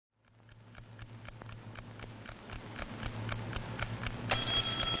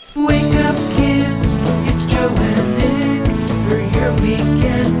Joe and Nick for your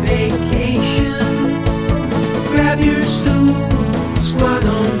weekend vacation. Grab your stool, squat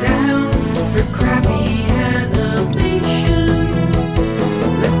on down for crappy animation.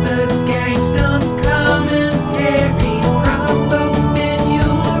 Let the gang's dumb commentary prop open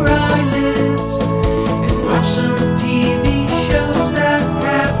your eyelids and watch some TV shows that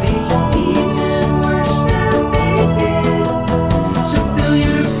have aged even worse than they did. So fill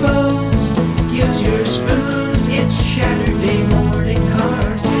your bowls, use your spoons, it's Saturday morning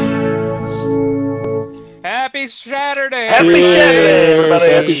cartoons. Happy Saturday! Happy Saturday,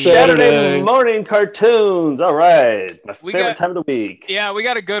 everybody! Happy Saturday morning cartoons. All right, my favorite time of the week. Yeah, we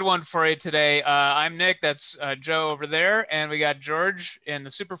got a good one for you today. I'm Nick. That's Joe over there, and we got George in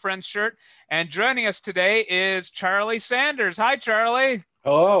the Super Friends shirt. And joining us today is Charlie Sanders. Hi, Charlie.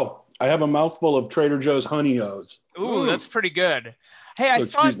 Hello. I have a mouthful of Trader Joe's Honey O's. Ooh, that's pretty good. Hey, So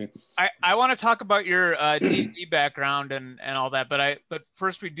excuse me. I want to talk about your D&D background and all that, but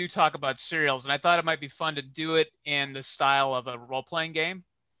first we do talk about cereals, and I thought it might be fun to do it in the style of a role-playing game.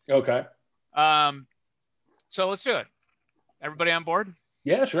 Okay. So let's do it. Everybody on board?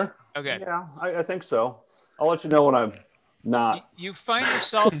 Yeah, sure. Okay. Yeah, I think so. I'll let you know when I'm not. You find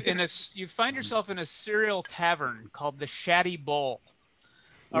yourself in a cereal tavern called the Shatty Bowl.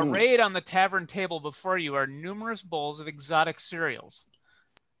 Arrayed on the tavern table before you are numerous bowls of exotic cereals.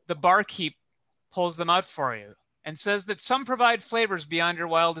 The barkeep pulls them out for you and says that some provide flavors beyond your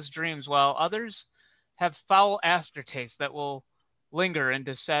wildest dreams, while others have foul aftertaste that will linger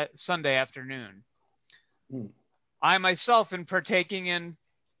into Sunday afternoon. I myself am partaking in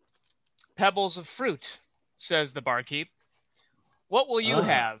pebbles of fruit, says the barkeep. What will you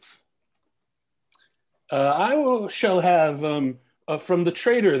have? Shall have from the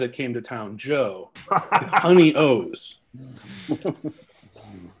trader that came to town, Joe, Honey O's.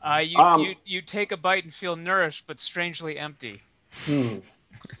 You take a bite and feel nourished, but strangely empty.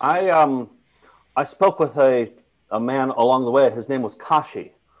 I spoke with a man along the way. His name was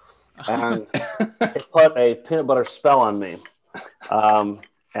Kashi, and he put a peanut butter spell on me, and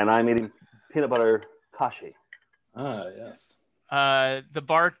I'm eating peanut butter Kashi. Ah, yes. The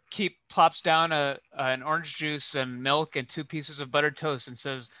barkeep plops down an orange juice and milk and 2 pieces of buttered toast and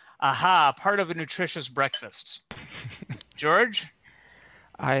says, "Aha, part of a nutritious breakfast." George?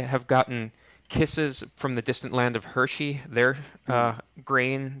 I have gotten Kisses from the distant land of Hershey, their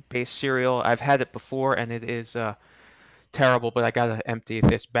grain-based cereal. I've had it before, and it is terrible, but I got to empty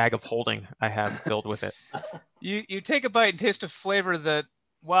this bag of holding I have filled with it. You take a bite and taste a flavor that,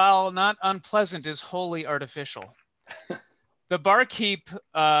 while not unpleasant, is wholly artificial. The barkeep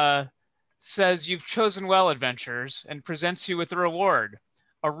says you've chosen well, adventurers, and presents you with a reward,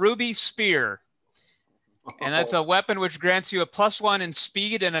 a ruby spear. And that's a weapon which grants you a +1 in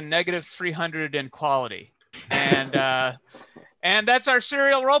speed and a -300 in quality. And that's our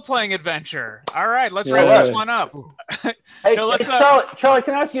serial role-playing adventure. All right, let's wrap this one up. Hey, Charlie,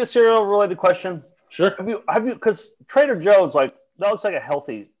 can I ask you a cereal-related question? Sure. Have you? Because Trader Joe's that looks like a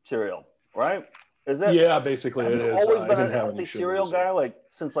healthy cereal, right? Is it? Yeah, basically it is. Always I been didn't a have healthy any cereal sugars. guy,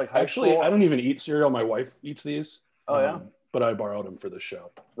 since high Actually, school. I don't even eat cereal. My wife eats these. Oh yeah. But I borrowed them for the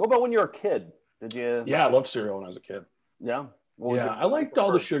show. What about when you were a kid? Did you? Yeah, I loved cereal when I was a kid. Yeah. I liked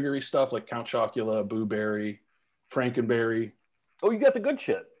all the sugary stuff like Count Chocula, Boo Berry, Frankenberry. Oh, you got the good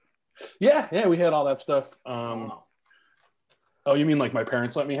shit. Yeah, we had all that stuff. Wow. Oh, you mean like my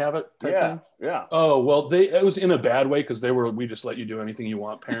parents let me have it? Type thing? Yeah. Oh, well, it was in a bad way because we just let you do anything you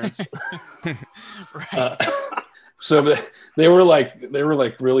want, parents. Right. So they were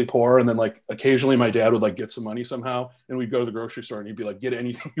really poor, and then occasionally my dad would get some money somehow, and we'd go to the grocery store and he'd be like, "Get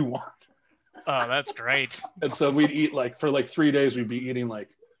anything you want." Oh, that's great. And so we'd eat for 3 days. We'd be eating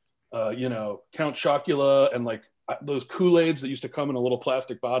Count Chocula and those Kool-Aids that used to come in a little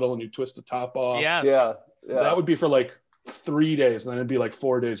plastic bottle, and you twist the top off. Yes. Yeah. That would be for 3 days, and then it'd be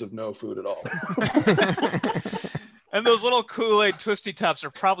 4 days of no food at all. And those little Kool-Aid twisty tops are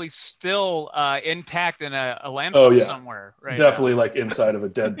probably still intact in a landfill somewhere, right? Definitely inside of a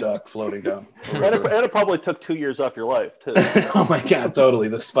dead duck floating down. And it probably took 2 years off your life too. Oh my God, totally.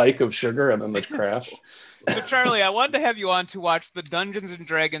 The spike of sugar and then the crash. So Charlie, I wanted to have you on to watch the Dungeons and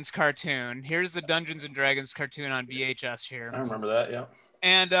Dragons cartoon. Here's the Dungeons and Dragons cartoon on VHS here. I remember that, yeah.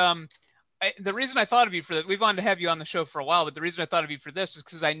 And the reason I thought of you for that, we've wanted to have you on the show for a while, but the reason I thought of you for this was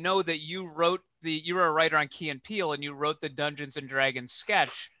because I know that you were a writer on Key and Peele, and you wrote the Dungeons and Dragons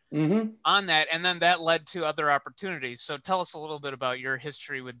sketch on that, and then that led to other opportunities. So tell us a little bit about your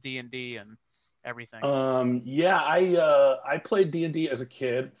history with D&D and everything. I played D&D as a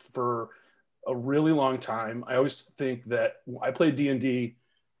kid for a really long time. I always think that I played D&D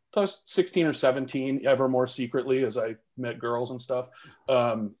I was 16 or 17, ever more secretly as I met girls and stuff.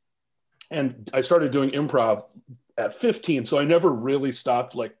 And I started doing improv at 15. So I never really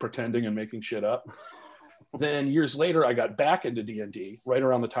stopped like pretending and making shit up. Then years later, I got back into D&D right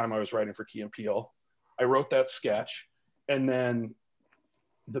around the time I was writing for Key and Peele. I wrote that sketch. And then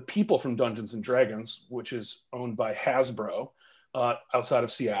the people from Dungeons and Dragons, which is owned by Hasbro outside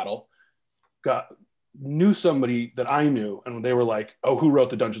of Seattle, knew somebody that I knew. And they were like, oh, who wrote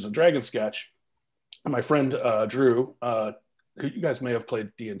the Dungeons and Dragons sketch? And my friend Drew, who you guys may have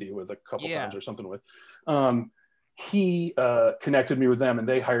played D&D with a couple times or something with, he connected me with them, and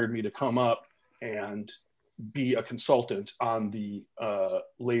they hired me to come up and be a consultant on the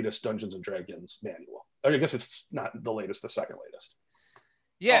latest Dungeons and Dragons manual. I guess it's not the latest, the second latest.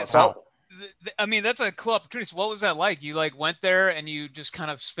 Yeah. Oh, I mean, that's a cool opportunity. So what was that like? You like went there and you just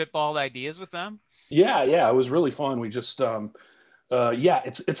kind of spitballed ideas with them? Yeah, it was really fun. We just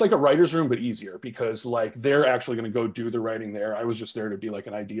it's like a writer's room, but easier, because like they're actually going to go do the writing there. I was just there to be like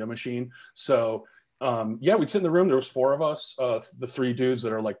an idea machine. So we'd sit in the room. There was 4 of us, the 3 dudes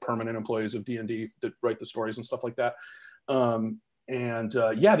that are like permanent employees of D&D that write the stories and stuff like that.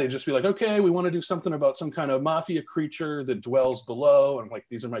 They'd just be like, okay, we want to do something about some kind of mafia creature that dwells below. And I'm like,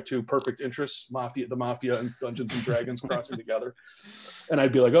 these are my 2 perfect interests, the mafia and Dungeons and Dragons crossing together. And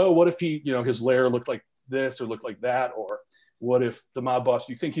I'd be like, oh, what if he, his lair looked like this or looked like that? Or what if the mob boss,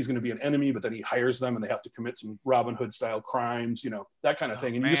 you think he's going to be an enemy, but then he hires them and they have to commit some Robin Hood style crimes, that kind of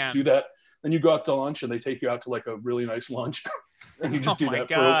thing. And you just do that. Then you go out to lunch and they take you out to like a really nice lunch. And you just do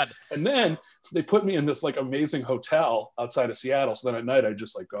that and then they put me in this like amazing hotel outside of Seattle. So then at night I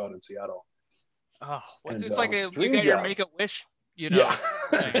just like go out in Seattle. Oh, it's like you got your Make-A-Wish, Yeah,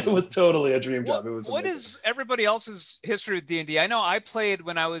 it was totally a dream job. It was What amazing. is everybody else's history with D&D? I know I played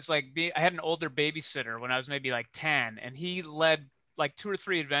when I was like, I had an older babysitter when I was maybe like 10, and he led like 2 or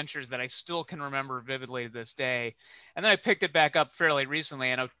 3 adventures that I still can remember vividly to this day. And then I picked it back up fairly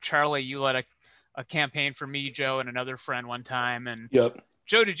recently. I know, Charlie, you led a campaign for me, Joe, and another friend one time. And Yep.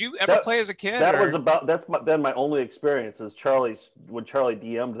 Joe, did you ever play as a kid? That's been my only experience is when Charlie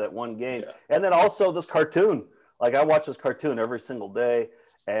DM'd that one game. Yeah. And then also this cartoon. Like I watch this cartoon every single day.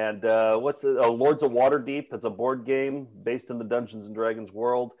 And Lords of Waterdeep? It's a board game based in the Dungeons and Dragons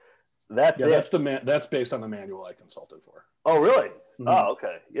world. That's based on the manual I consulted for. Oh, really? Mm-hmm. Oh,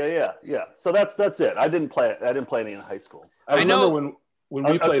 okay. Yeah. So that's it. I didn't play any in high school. I remember when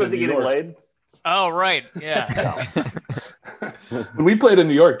we played in New York. Laid? Oh, right. Yeah. When we played in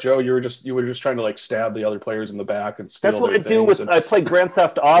New York, Joe, you were just trying to like stab the other players in the back and steal. That's what I do I played Grand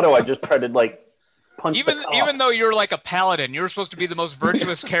Theft Auto. I just tried to like punch even though you're like a paladin, you're supposed to be the most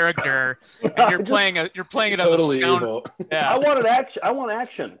virtuous character, and you're playing it totally as a scoundrel. Evil. Yeah. I want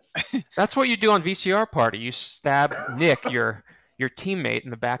action. That's what you do on VCR Party. You stab Nick, your teammate,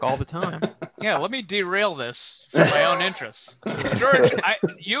 in the back all the time. Yeah, let me derail this for my own interests. George,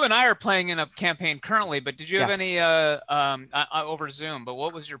 you and I are playing in a campaign currently, but did you have any over Zoom? But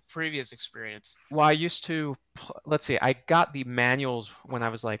what was your previous experience? Well, I used to, let's see, I got the manuals when I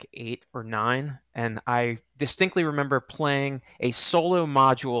was like 8 or 9, and I distinctly remember playing a solo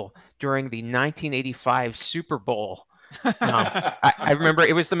module during the 1985 Super Bowl. I remember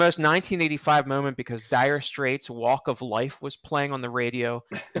it was the most 1985 moment because Dire Straits' Walk of Life was playing on the radio.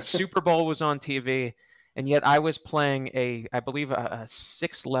 The Super Bowl was on TV, and yet I was playing I believe a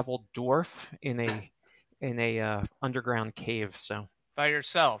 6th-level dwarf in a underground cave. So by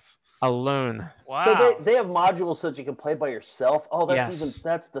yourself, alone. Wow. So they have modules so that you can play by yourself. Oh, that's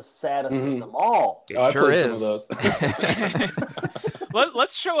the saddest of them all. It sure is. Some of those.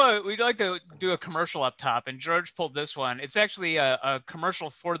 Let's show we'd like to do a commercial up top, and George pulled this one. It's actually a commercial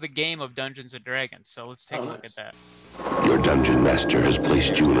for the game of Dungeons and Dragons. So let's take a look at that. Your dungeon master has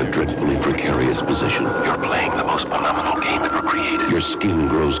placed you in a dreadfully precarious position. You're playing the most phenomenal game ever created. Your skin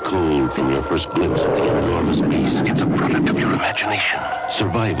grows cold from your first glimpse of the enormous beast. It's a product of your imagination.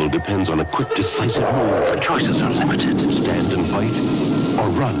 Survival depends on a quick, decisive move. Your choices are limited. Stand and fight, or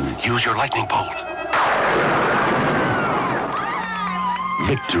run. Use your lightning bolt.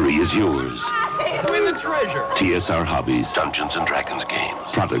 Victory is yours. Win the treasure. TSR Hobbies, Dungeons and Dragons games.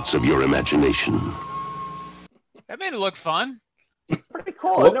 Products of your imagination. That made it look fun. Pretty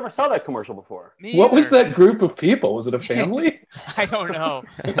cool. I never saw that commercial before. What was that group of people? Was it a family? I don't know.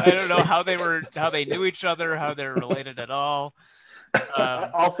 I don't know how they knew each other, how they're related at all.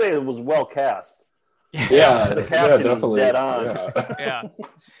 I'll say it was well cast. Yeah, the casting definitely. Dead on. Yeah.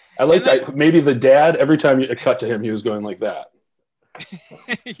 I like that. Maybe the dad, every time you cut to him, he was going like that.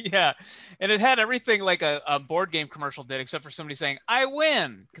 Yeah, and it had everything like a board game commercial did, except for somebody saying "I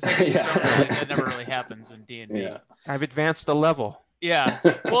win," because that never really happens in D&D. Yeah. I've advanced a level. Yeah.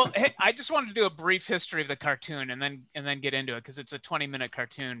 Well, hey, I just wanted to do a brief history of the cartoon and then get into it because it's a 20-minute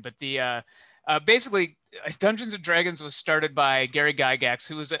cartoon. But the basically Dungeons and Dragons was started by Gary Gygax,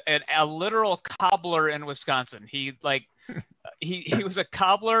 who was a literal cobbler in Wisconsin. He was a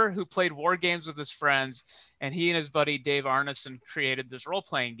cobbler who played war games with his friends, and he and his buddy Dave Arneson created this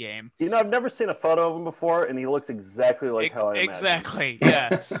role-playing game. You know, I've never seen a photo of him before, and he looks exactly like how I imagined. Exactly,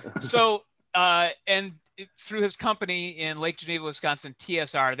 yeah. So, and through his company in Lake Geneva, Wisconsin,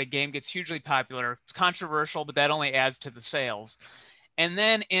 TSR, the game gets hugely popular. It's controversial, but that only adds to the sales. And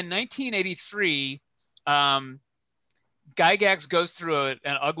then in 1983, Gygax goes through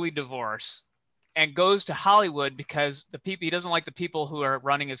an ugly divorce and goes to Hollywood because he doesn't like the people who are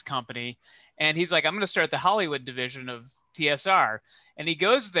running his company. And he's like, I'm going to start the Hollywood division of TSR. And he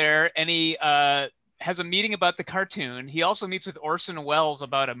goes there and he has a meeting about the cartoon. He also meets with Orson Welles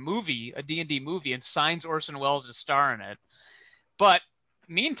about a movie, a D&D movie, and signs Orson Welles to star in it. But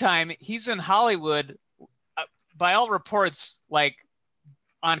meantime, he's in Hollywood, by all reports, like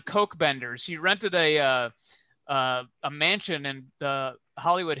on coke benders. He rented a mansion in the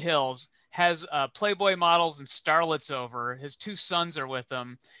Hollywood Hills, has Playboy models and starlets over. His two sons are with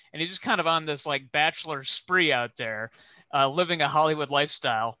him, and he's just kind of on this like bachelor spree out there, living a Hollywood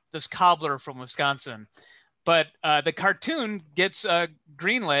lifestyle, this cobbler from Wisconsin. But the cartoon gets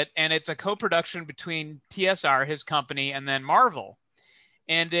greenlit, and it's a co-production between TSR, his company, and then Marvel.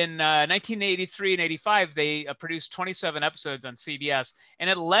 And in 1983 and 85, they produced 27 episodes on CBS, and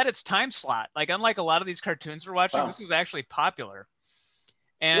it led its time slot. Like, unlike a lot of these cartoons we're watching, This was actually popular.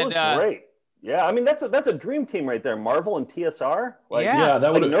 And it was great. Yeah, I mean, that's a dream team right there. Marvel and TSR. Like, yeah,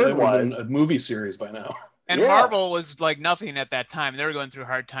 that would have been a movie series by now. And Marvel was like nothing at that time. They were going through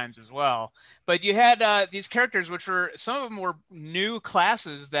hard times as well. But you had these characters, which were, some of them were new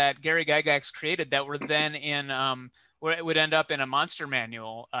classes that Gary Gygax created that were then in, where it would end up in a monster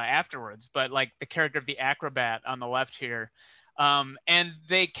manual afterwards. But like the character of the acrobat on the left here. And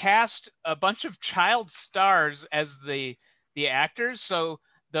they cast a bunch of child stars as the actors. So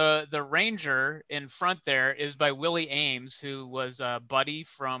the Ranger in front there is by Willie Ames, who was a buddy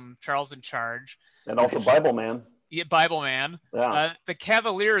from Charles in Charge. And also Bible Man. Yeah, Bible Man. Yeah. The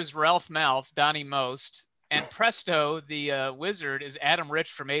Cavalier is Ralph Malph, Donnie Most. And Presto, the wizard, is Adam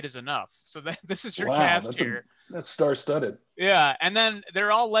Rich from 8 is Enough. So this is your cast here. That's star-studded. Yeah, and then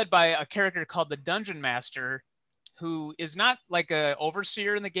they're all led by a character called the Dungeon Master, who is not like a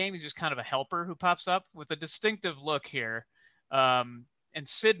overseer in the game. He's just kind of a helper who pops up with a distinctive look here. And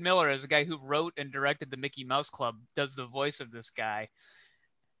Sid Miller is a guy who wrote and directed the Mickey Mouse Club, does the voice of this guy.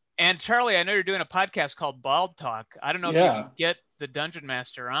 And Charlie, I know you're doing a podcast called Bald Talk. I don't know if you can get the Dungeon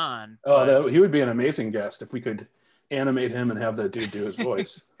Master on. Oh, he would be an amazing guest if we could animate him and have that dude do his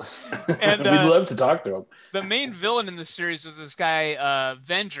voice. And we'd love to talk to him. The main villain in the series was this guy,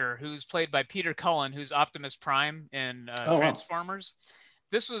 Venger, who's played by Peter Cullen, who's Optimus Prime in Transformers. Wow.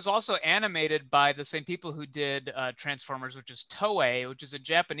 This was also animated by the same people who did Transformers, which is Toei, which is a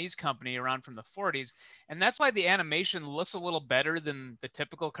Japanese company around from the 40s. And that's why the animation looks a little better than the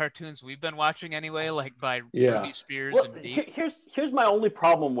typical cartoons we've been watching anyway, like by Ruby Spears and Deep. Here's my only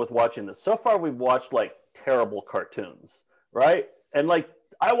problem with watching this. So far, we've watched like terrible cartoons, right? And like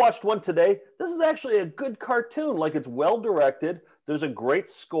I watched one today. This is actually a good cartoon. Like, it's well directed. There's a great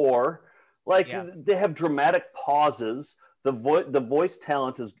score. Like they have dramatic pauses. The voice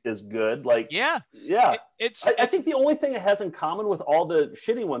talent is good. Like, I think the only thing it has in common with all the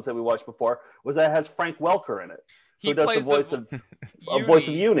shitty ones that we watched before was that it has Frank Welker in it, who does the voice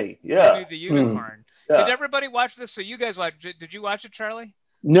of Uni. Yeah, Uni the unicorn. Did everybody watch this? So you guys watched? Did you watch it, Charlie?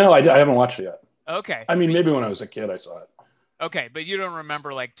 No, I haven't watched it yet. Okay. I mean, maybe when I was a kid, I saw it. Okay, but you don't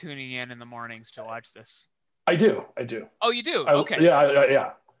remember like tuning in the mornings to watch this? I do. Oh, you do? Okay.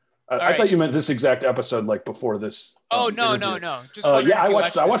 Yeah. I thought you meant this exact episode, like before this. No. Just I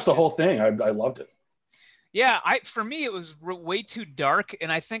watched the whole thing. I loved it. Yeah, for me it was way too dark,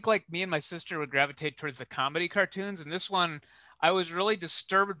 and I think like me and my sister would gravitate towards the comedy cartoons. And this one, I was really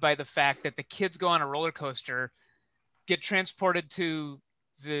disturbed by the fact that the kids go on a roller coaster, get transported to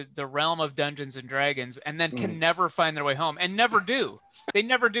the realm of Dungeons and Dragons, and then can never find their way home, and never do. They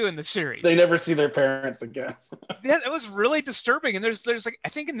never do in the series. They never see their parents again. It was really disturbing. And there's like, I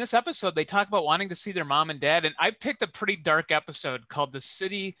think in this episode they talk about wanting to see their mom and dad, and I picked a pretty dark episode called The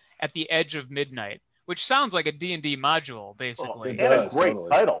City at the Edge of Midnight, which sounds like a D&D module, basically. It had a great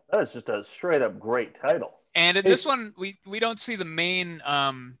title. That is just a straight up great title. And in this one, we don't see the main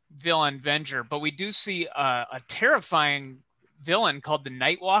villain, Venger, but we do see a terrifying villain called the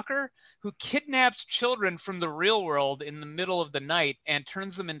Nightwalker, who kidnaps children from the real world in the middle of the night and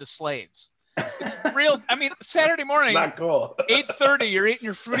turns them into slaves. It's real. I mean, Saturday morning, Not cool. 8:30, you're eating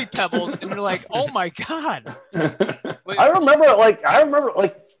your Fruity Pebbles, and you're like, "Oh my god!" I remember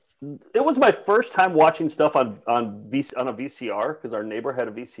it was my first time watching stuff on a VCR because our neighbor had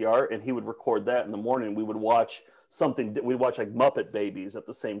a VCR and he would record that in the morning. We would watch something. We'd watch like Muppet Babies at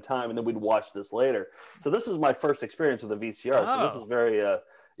the same time, and then we'd watch this later. So this is my first experience with a VCR. So this is very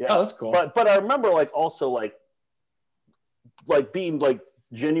yeah. Oh, that's cool. But I remember also being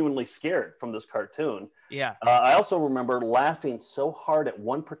genuinely scared from this cartoon. Yeah. I also remember laughing so hard at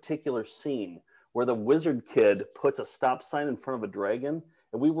one particular scene where the wizard kid puts a stop sign in front of a dragon,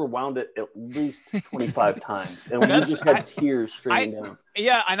 and we rewound it at least 25 times, and we just had tears streaming down.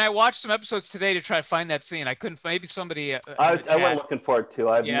 Yeah, and I watched some episodes today to try to find that scene. I couldn't. Maybe somebody. I went looking for it too.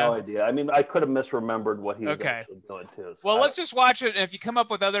 I have no idea. I mean, I could have misremembered what he was actually doing too. So well, let's just watch it. And if you come up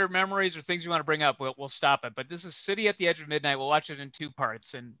with other memories or things you want to bring up, we'll stop it. But this is City at the Edge of Midnight. We'll watch it in 2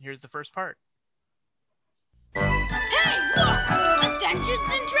 parts, and here's the first part. Hey, look! The Dungeons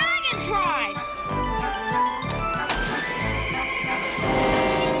and Dragons ride!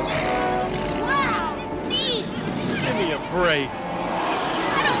 Wow, neat! Give me a break.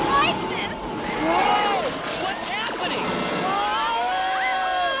 I don't like this! Whoa! What's happening?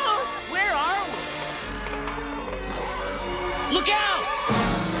 Whoa! Where are we? Look out!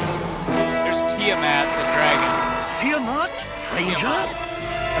 There's Tiamat, the dragon. Fear not, Ranger.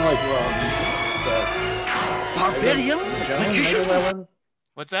 Kind of like Barbarian magician.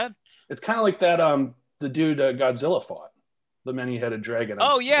 What's that? It's kind of like that the dude Godzilla fought, the many-headed dragon.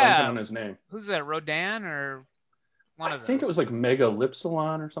 Oh, yeah. Blanking on his name. Who's that? Rodan or one I of those? think it was like Mega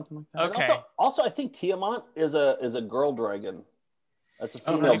Lipsilon or something like that. Okay. Also, I think Tiamat is a girl dragon. That's a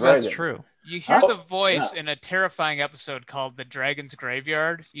Oh, female nice. dragon. That's true. You hear Oh, the voice yeah. in a terrifying episode called The Dragon's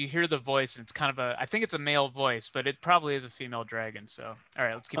Graveyard. You hear the voice, and it's kind of I think it's a male voice, but it probably is a female dragon. So, all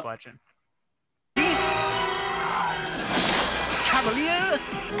right, let's keep watching. Cavalier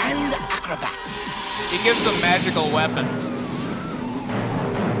and acrobat. He gives them magical weapons.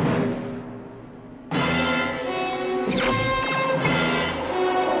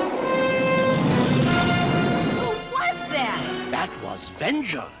 Who was that? That was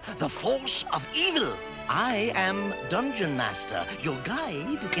Venger, the force of evil. I am Dungeon Master, your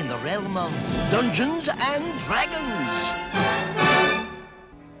guide in the realm of Dungeons and Dragons.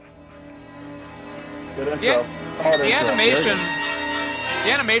 Good intro. Yeah. Solid The intro.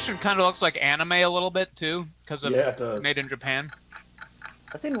 animation kind of looks like anime a little bit too, because of Yeah, it does. made in Japan.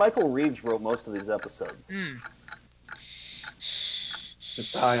 I think Michael Reeves wrote most of these episodes.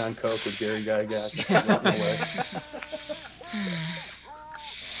 Just high on coke with Gary Gygax.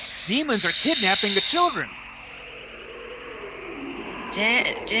 Demons are kidnapping the children.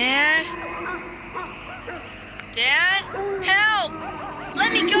 Dad? Help!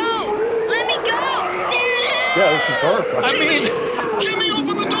 Let me go! Let me go! Dad! Yeah, this is horrifying. I mean, Jimmy,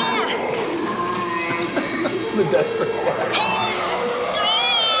 open the door! The desperate attack. that's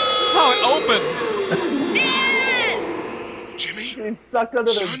how it opens. Dad! Jimmy? Getting sucked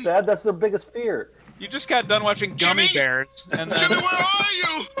under their Son? bed, that's their biggest fear. You just got done watching Gummy Jimmy? Bears, and Jimmy, then where are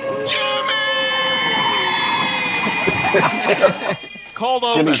you? Jimmy! cold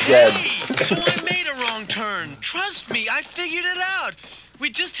open. Jimmy's dead. So I made a wrong turn. Trust me, I figured it out. We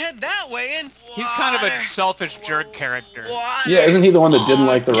just head that way and... He's kind of a selfish jerk character. Water. Yeah, isn't he the one that didn't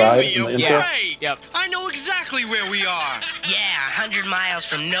like the Give ride me in a the intro? break. Yep. I know exactly where we are. Yeah, 100 miles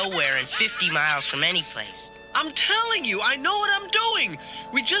from nowhere and 50 miles from any place. I'm telling you, I know what I'm doing.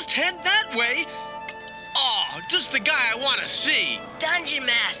 We just head that way. Oh, just the guy I want to see. Dungeon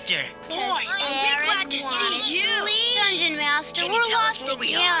Master! Boy, we're glad to see you. Dungeon Master, Can you we're tell us lost where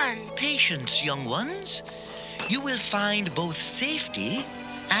we are? again. Patience, young ones. You will find both safety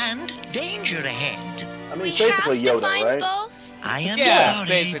and danger ahead. I mean, it's We basically have to Yoda, find right? both? I am Yeah, sorry,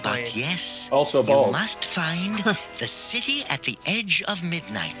 basically. but yes, Also you bald. must find the city at the edge of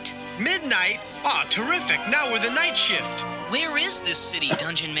midnight. Midnight? Oh, terrific. Now we're the night shift. Where is this city,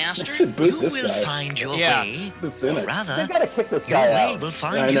 Dungeon Master? Should boot You this will guy. find your Yeah. way, This in or it. They rather, gotta kick this your guy way out. will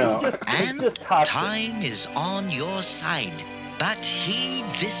find I you, know. He's and just toxic. time is on your side. But heed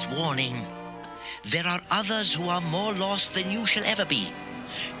this warning. There are others who are more lost than you shall ever be.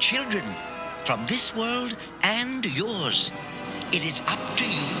 Children from this world and yours. It is up to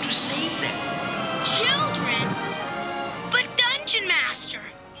you to save them. Children? But Dungeon Master,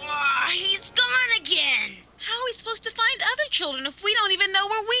 he's gone again. How are we supposed to find other children if we don't even know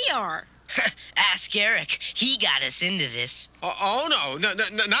where we are? Ask Eric. He got us into this. Oh, no,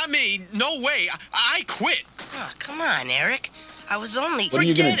 not me. No way. I quit. Oh, come on, Eric. I was only... What are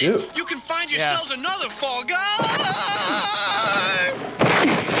you gonna Forget do? it. You can find Yeah. yourselves another fall guy.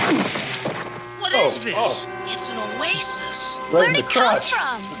 is this? It's an oasis. Right Where'd in the it come crotch.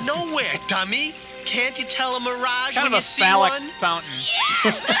 from? Nowhere, dummy. Can't you tell a mirage Kind when of a you see phallic one? fountain.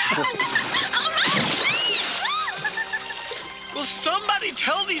 Will somebody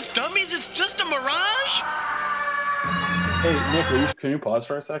tell these dummies it's just a mirage? Hey, Nick, can you pause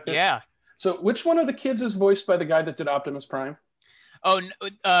for a second? Yeah. So, which one of the kids is voiced by the guy that did Optimus Prime? Oh,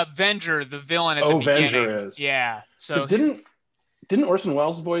 Venger, the villain at the beginning. Venger is. Yeah. So didn't Orson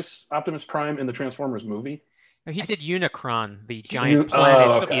Welles voice Optimus Prime in the Transformers movie? He did Unicron, the giant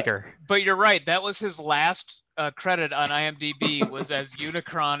planet eater. But you're right. That was his last credit on IMDb was as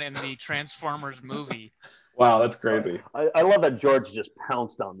Unicron in the Transformers movie. Wow, that's crazy. I love that George just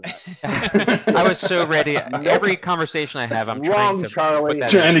pounced on that. I was so ready. Every conversation I have, I'm trying to Charlie. put that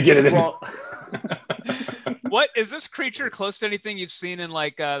Trying to get it in. What is this creature close to anything you've seen in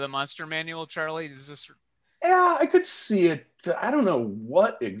like the Monster Manual, Charlie? Is this? Yeah, I could see it. I don't know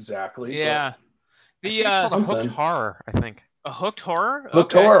what exactly. Yeah. It's called a hooked horror, I think. A hooked horror?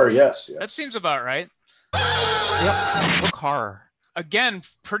 Hooked horror, yes. That seems about right. Yep, hook horror. Again,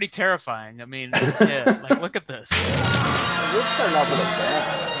 pretty terrifying. I mean, yeah, like look at this. We're starting off with a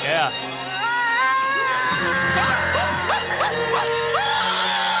bang. Yeah.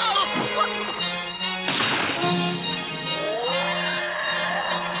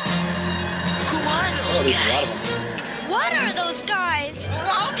 Who are those guys? What are those guys?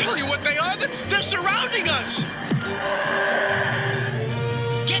 I'll tell you what they are. They're surrounding us.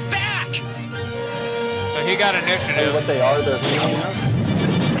 Get back! So he got initiative. What they are, they're surrounding us.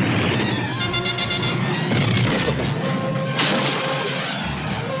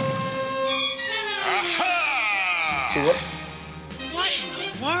 Aha! So what? What in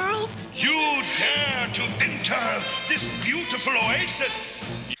the world? You dare to enter this beautiful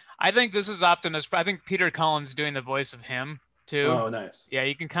oasis? I think this is Optimus. I think Peter Cullen's doing the voice of him too. Oh, nice. Yeah,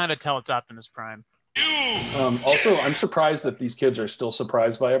 you can kind of tell it's Optimus Prime. Also, I'm surprised that these kids are still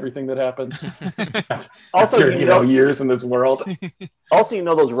surprised by everything that happens. Also, After, you know, years in this world. Also, you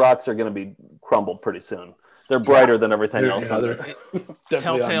know those rocks are going to be crumbled pretty soon. They're brighter than everything else. Yeah, they're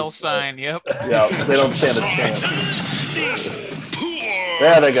Telltale sign. Yep. Yeah, they don't stand a chance.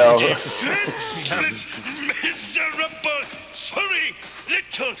 There they go. Defenseless, miserable, sorry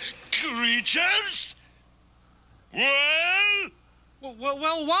little creatures.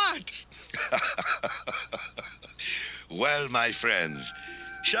 Well, what? Well, my friends,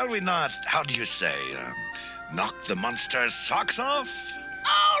 shall we not, how do you say, knock the monster's socks off?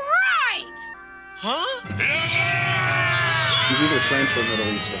 All right! Huh? He's either French or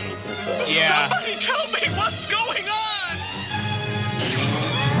Middle Eastern. Yeah. Somebody tell me what's going on!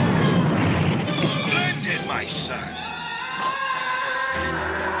 Splendid, my son.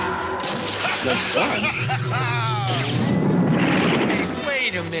 Your son?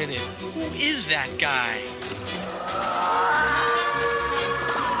 Wait a minute. Who is that guy?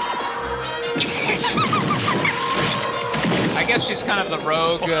 I guess she's kind of the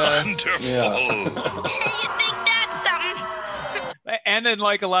rogue. Wonderful. You think that's something? And in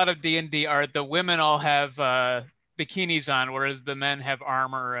like a lot of D&D art, the women all have bikinis on, whereas the men have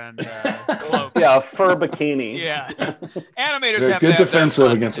armor and cloaks. Yeah, a fur bikini. Yeah. Animators They're have good to have defensive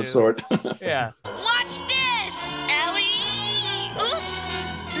that against too. a sword. Yeah. Watch this! Ellie! Oops!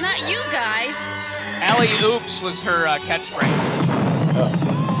 Not you guys. Alley Oops was her catchphrase.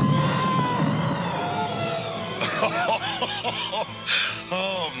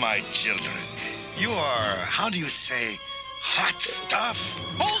 Oh, my children. You are, how do you say, hot stuff?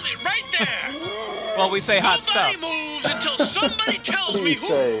 Hold it right there! Well, we say hot Nobody stuff. moves until somebody tells me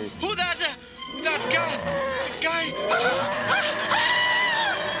who that guy.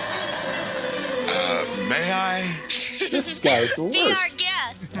 May I? This guy's the Be our worst.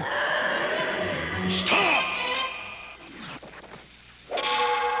 guest. Stop!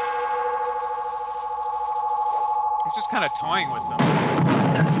 He's just kind of toying with them.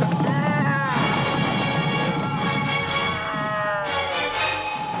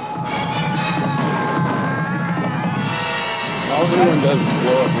 All anyone does is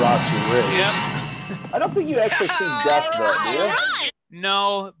blow up rocks with rigs. Yep. I don't think you actually see death, though, do you?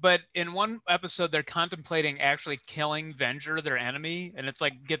 No, but in one episode, they're contemplating actually killing Venger, their enemy, and it's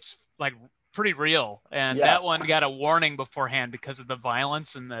like gets like pretty real. And Yeah. that one got a warning beforehand because of the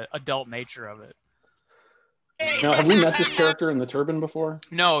violence and the adult nature of it. Now, have we met this character in the turban before?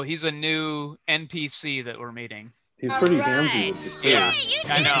 No, he's a new NPC that we're meeting. He's pretty handsy with the crew. Yeah,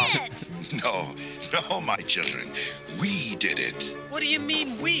 I know. No, my children. We did it. What do you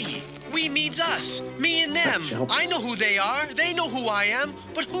mean we? We means us. Me and them. I know who they are. They know who I am.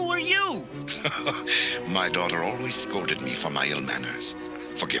 But who are you? My daughter always scolded me for my ill manners.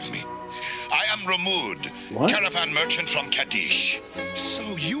 Forgive me. I am Ramud, caravan merchant from Kadish. So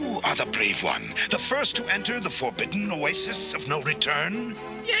you are the brave one, the first to enter the forbidden oasis of no return?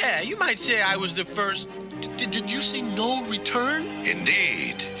 Yeah, you might say I was the first. Did you say no return?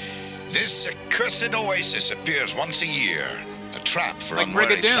 Indeed. This accursed oasis appears once a year, a trap for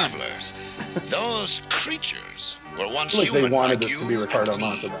unwary travelers. Those creatures were once human. They wanted like this to be Ricardo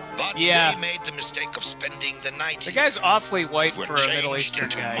Montalban. But they made the mistake of spending the night. The guy's awfully white Were for a Middle changed Eastern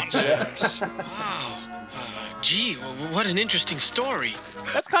into guy. monsters. Wow. Gee, what an interesting story.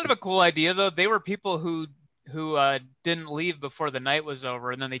 That's kind of a cool idea, though. They were people who didn't leave before the night was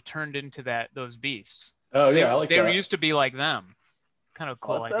over, and then they turned into those beasts. Oh, So yeah, I like they that. were used to be like them. Kind of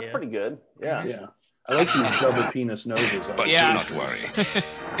cool idea. That's pretty good. Yeah. Yeah. I like these double penis noses. But do not worry.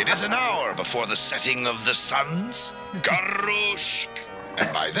 It is an hour before the setting of the suns. Garushk.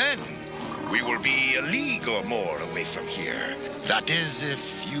 And by then, we will be a league or more away from here. That is,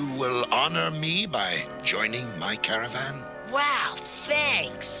 if you will honor me by joining my caravan. Wow,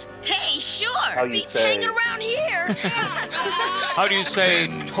 thanks. Hey, sure. How you Beats say- hanging around here. How do you say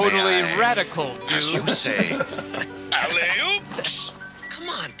totally radical, As dude? you say, alley-oops. Come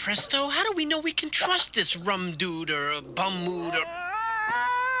on, Presto. How do we know we can trust this rum dude or a bum mood or...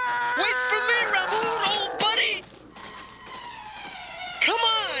 Wait for me, Ramood, old buddy! Come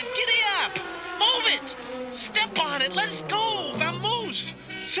on, giddy up! Move it! Step on it, let's go, Vamoose!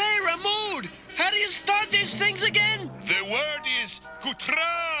 Say, Ramood, how do you start these things again? The word is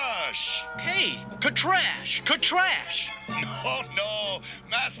kutrash. Hey, Katrash, Katrash! No,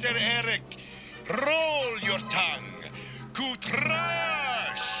 Master Eric. Roll your tongue.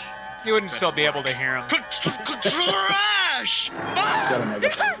 Kutrash. You wouldn't still be able to hear him. Katrash!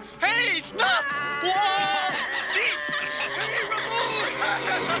 Ah! Hey, stop! Whoa! Cease! Hey,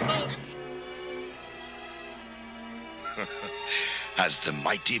 Ramood! Has the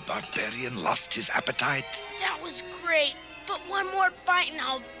mighty barbarian lost his appetite? That was great, but one more bite and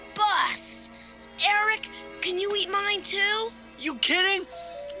I'll bust. Eric, can you eat mine too? You kidding?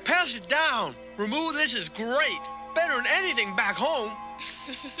 Pass it down. Ramood, this is great. Better than anything back home.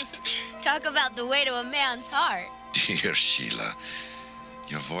 Talk about the way to a man's heart. Dear Sheila,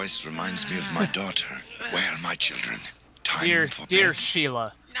 your voice reminds me of my daughter. Where, my children? Time for Dear bed.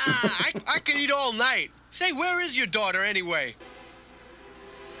 Sheila. Nah, I could eat all night. Say, where is your daughter anyway?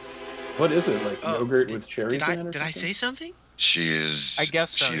 What is it, like yogurt with cherries Did in it or I say something? She is... I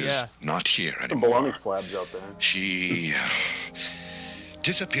guess so, she yeah. is not here Some anymore. bologna slabs out there. She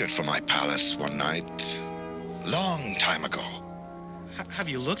disappeared from my palace one night, long time ago. Have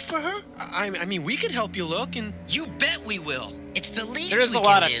you looked for her? I mean, we could help you look, and... You bet we will. It's the least There's we a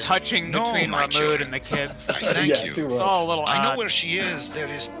lot can of do. touching No, between my Ramood children. and the kids. I thank Yeah, you. too It's much. all a little I know odd. where she is. There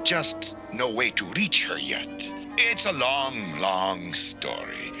is just no way to reach her yet. It's a long, long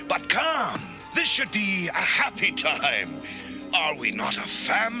story. But come, this should be a happy time. Are we not a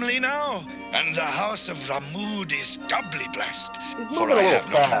family now? And the house of He's Ramood is doubly blessed. moving For a I little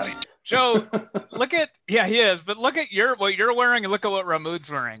have not only fast. Joe, look at he is, but look at what you're wearing and look at what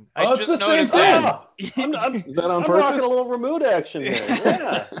Ramood's wearing. I Oh, it's just the same noticed thing. that. Is that on I'm rocking purpose? a little remote action here.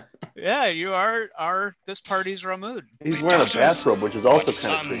 Yeah. Yeah, you are this party's Ramood. He's wearing a bathrobe, which is also but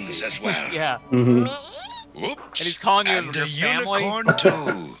kind of sons creepy. as well. Yeah. Mm-hmm. Whoops. And he's calling you and your a family. unicorn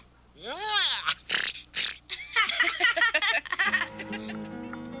too.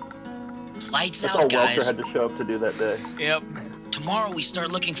 Lights That's all out, Welker guys. had to show up to do that day. Yep. Tomorrow we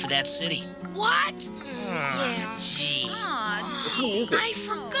start looking for that city. What? Yeah. Gee. Aw, Listen to the music. I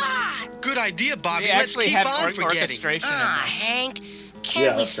forgot. Good idea, Bobby. He Let's actually keep had on forgetting. orchestration in Ah, there. Hank, Yeah,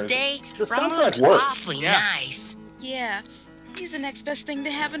 can't we that's crazy. stay? The soundtrack Ramood's works. awfully Yeah. nice. Yeah, he's the next best thing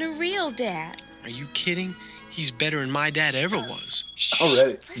to having a real dad. Are you kidding? He's better than my dad ever was.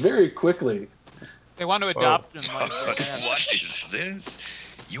 Already. Very quickly. They want to adopt him like their dad. What is this?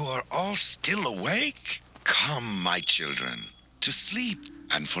 You are all still awake? Come, my children, to sleep.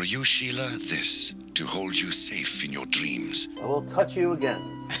 And for you, Sheila, this, to hold you safe in your dreams. I will touch you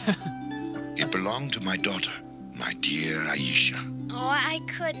again. It belonged to my daughter, my dear Aisha. Oh, I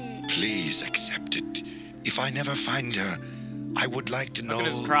couldn't. Please accept it. If I never find her, I would like to know Look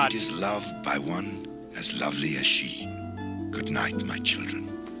at his crotch. it is loved by one as lovely as she. Good night, my children.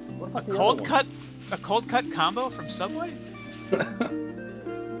 What about the Cold other one? cut, a cold cut combo from Subway.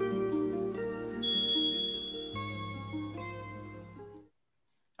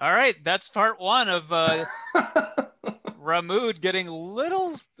 All right, that's part one of Ramood getting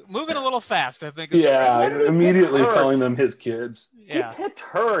moving a little fast. I think. is Yeah, right. immediately hurt. calling them his kids. Yeah. He picked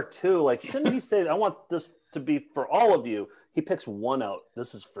her too. Like, shouldn't he say, "I want this to be for all of you"? he picks one out.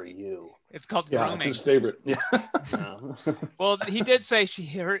 This is for you. It's called Yeah, grooming. it's his favorite. Yeah. Well, he did say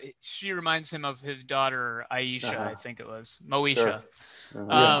she reminds him of his daughter Aisha, I think it was Moesha. Sure.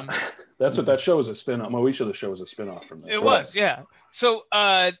 Yeah. That's what that show is a spin-off. Moesha, the show is a spin-off from this. It was, yeah. So,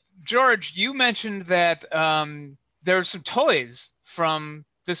 George, you mentioned that there are some toys from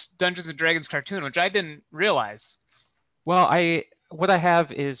this Dungeons and Dragons cartoon, which I didn't realize. Well, what I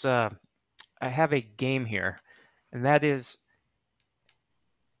have is I have a game here, and that is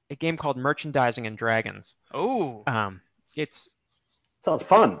a game called Merchandising and Dragons. Oh, it's sounds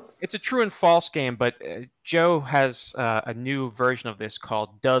fun. It's a true and false game, but Joe has a new version of this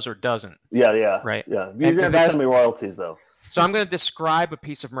called Does or Doesn't. Yeah. Right. Yeah. You're gonna have to send me royalties though. So I'm going to describe a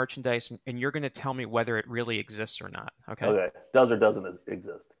piece of merchandise, and you're going to tell me whether it really exists or not. Okay. Okay. Does or doesn't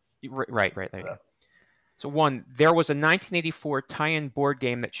exist. Right. There you go. So one, there was a 1984 tie-in board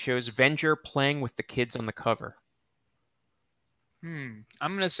game that shows Venger playing with the kids on the cover. I'm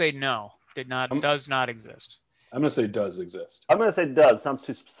going to say no. Does not exist. I'm going to say does exist. I'm going to say does. Sounds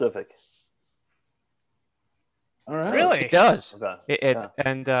too specific. All right. Really? It does. Okay.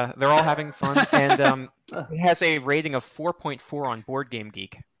 And they're all having fun. And it has a rating of 4.4 on Board Game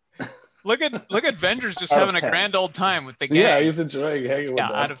Geek. Look at Venger's just having a grand old time with the game. Yeah, he's enjoying hanging with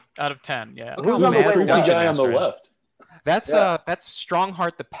them. out of 10. Yeah. Who's on the creepy guy on the left? That's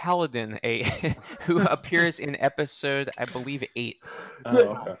Strongheart the Paladin, who appears in episode, I believe, 8.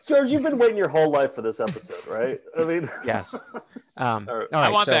 Okay. George, you've been waiting your whole life for this episode, right? I mean, yes. All right, I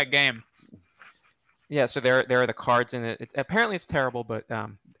want that game. Yeah, so there are the cards in it. Apparently, it's terrible, but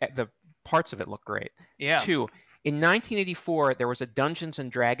the parts of it look great. Yeah. 2. In 1984, there was a Dungeons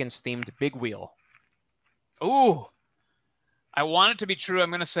and Dragons themed Big Wheel. Ooh. I want it to be true.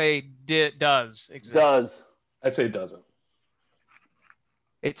 I'm going to say does exist. Does. I'd say doesn't.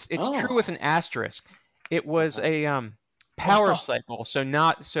 It's true with an asterisk. It was a Power Cycle,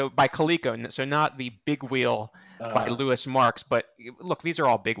 by Coleco, so not the Big Wheel by Lewis Marks, but look, these are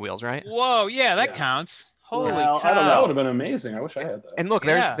all big wheels, right? Whoa, yeah, that counts. Holy cow. I don't know. That would have been amazing. I wish I had that. And look,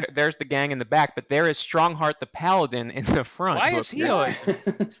 there's the gang in the back, but there is Strongheart the Paladin in the front. Why is he always?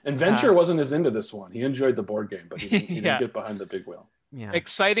 And Venture wasn't as into this one. He enjoyed the board game, but he didn't get behind the big wheel. Yeah.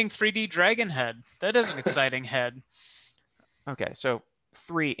 Exciting 3D dragon head. That is an exciting head. Okay, so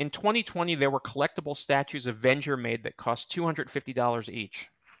 3. In 2020, there were collectible statues of Venger made that cost $250 each.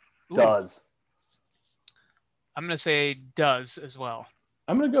 Ooh. Does. I'm going to say does as well.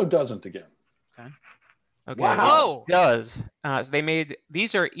 I'm going to go doesn't again. Okay. Wow. Does. So they made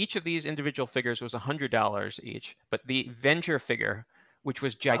each of these individual figures was $100 each, but the Venger figure, which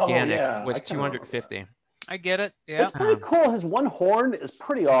was gigantic, was $250. I get it. Yeah. It's pretty cool. His one horn is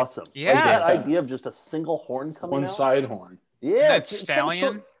pretty awesome. Yeah. Like that idea of just a single horn coming out. One side horn. Yeah. That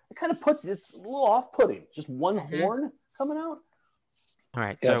stallion. It kind of puts it's a little off-putting. Just one horn coming out. All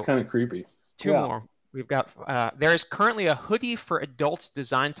right. Yeah, So it's kind of creepy. 2 more. We've got there is currently a hoodie for adults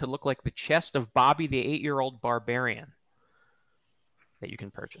designed to look like the chest of Bobby the 8-year-old barbarian that you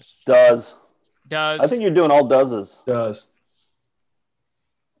can purchase. Does. Does. I think you're doing all does. Does.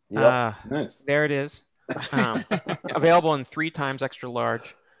 Yep. Nice. There it is. Available in 3 times extra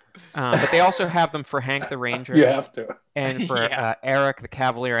large. But they also have them for Hank the Ranger. You have to. And for Eric the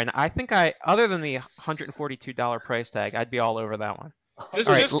Cavalier. And I think other than the $142 price tag, I'd be all over that one.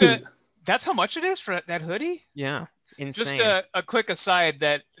 That's how much it is for that hoodie? Yeah. Insane. Just a quick aside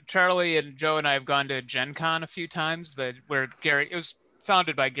that Charlie and Joe and I have gone to Gen Con a few times where it was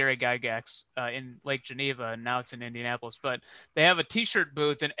founded by Gary Gygax in Lake Geneva, and now it's in Indianapolis. But they have a T-shirt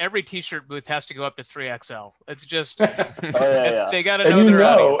booth, and every T-shirt booth has to go up to 3XL. It's just they got to know their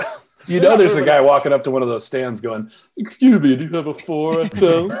audience. There's a guy walking up to one of those stands going, "Excuse me, do you have a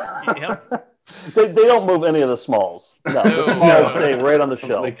 4XL?" Yep. They don't move any of the smalls. No, the smalls stay right on the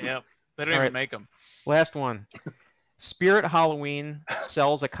shelf. Yep. They don't even make them. Last one. Spirit Halloween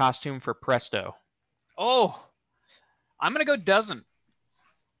sells a costume for Presto. Oh, I'm going to go doesn't.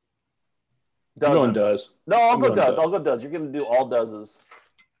 I'm going does. No, I'll go does. I'll go does. You're going to do all doeses.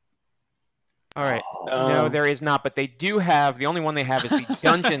 All right. No, there is not, but they do have, the only one they have is the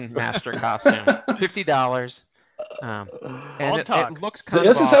Dungeon Master costume. $50. And it looks kind of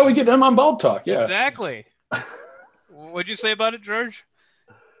This is how we get them on Bald Talk, yeah. Exactly. What'd you say about it, George?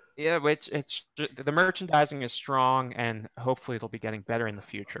 Yeah, the merchandising is strong, and hopefully it'll be getting better in the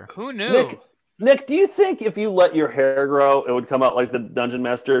future. Who knew? Nick, Nick, do you think if you let your hair grow, it would come out like the Dungeon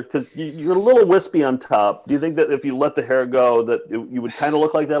Master? Because you're a little wispy on top. Do you think that if you let the hair go, that you would kind of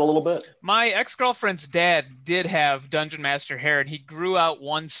look like that a little bit? My ex-girlfriend's dad did have Dungeon Master hair, and he grew out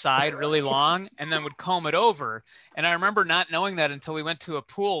one side really long and then would comb it over. And I remember not knowing that until we went to a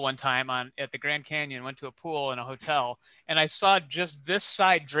pool one time at the Grand Canyon, went to a pool in a hotel, and I saw just this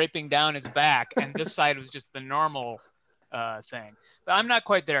side draping down his back, and this side was just the normal thing. But I'm not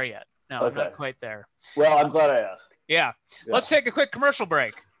quite there yet. No, okay. I'm not quite there. Well, I'm glad I asked. Yeah. Let's take a quick commercial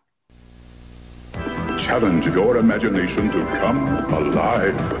break. Challenge your imagination to come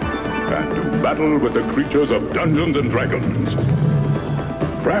alive and to battle with the creatures of Dungeons and Dragons.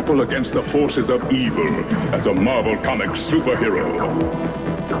 Grapple against the forces of evil as a Marvel Comics superhero.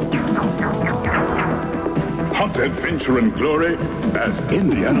 Hunt adventure and glory as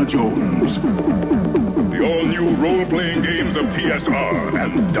Indiana Jones. The all-new role-playing games of TSR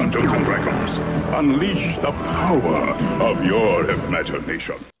and Dungeons & Dragons. Unleash the power of your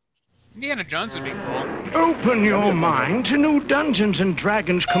imagination. Indiana Jones would be cool. Open your mind to new Dungeons &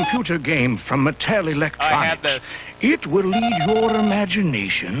 Dragons computer game from Mattel Electronics. I had this. It will lead your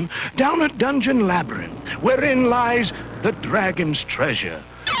imagination down a dungeon labyrinth wherein lies the dragon's treasure.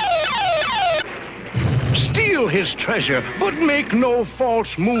 Steal his treasure, but make no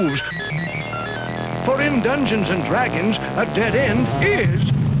false moves. For in Dungeons & Dragons, a dead end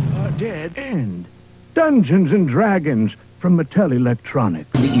is a dead end. Dungeons & Dragons from Mattel Electronics.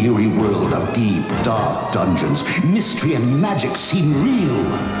 The eerie world of deep, dark dungeons, mystery and magic seem real.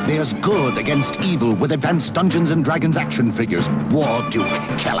 There's good against evil with advanced Dungeons & Dragons action figures. War Duke,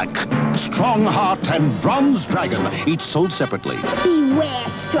 Kellic, Strongheart, and Bronze Dragon, each sold separately. Beware,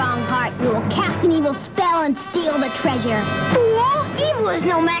 Strongheart. You will cast an evil spell and steal the treasure. Fool! Evil is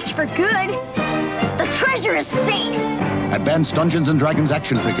no match for good. The treasure is safe. Advanced Dungeons & Dragons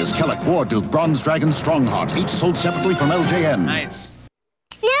action figures, Kellic, War Duke, Bronze Dragon, Strongheart, each sold separately from LJN. Nice.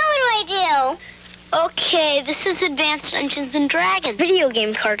 Now what do I do? Okay, this is Advanced Dungeons & Dragons video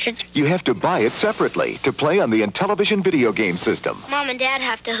game cartridge. You have to buy it separately to play on the Intellivision video game system. Mom and Dad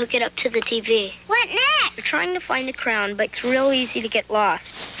have to hook it up to the TV. What next? We're trying to find the crown, but it's real easy to get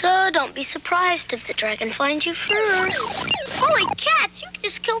lost. So don't be surprised if the dragon finds you first. Holy cats, you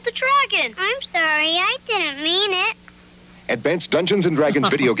just killed the dragon. I'm sorry, I didn't mean it. Advanced Dungeons & Dragons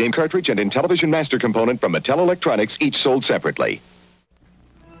video game cartridge and Intellivision master component from Mattel Electronics, each sold separately.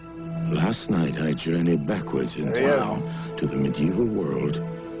 Last night, I journeyed backwards in time to the medieval world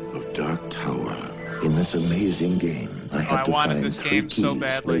of Dark Tower. In this amazing game, I had to find this three game keys, so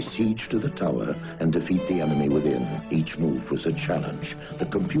badly. lay siege to the tower, and defeat the enemy within. Each move was a challenge. The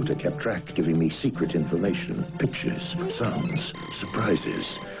computer kept track, giving me secret information, pictures, sounds, surprises.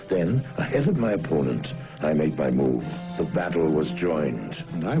 Then, ahead of my opponent, I made my move. The battle was joined,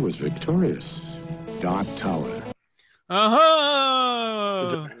 and I was victorious. Dark Tower.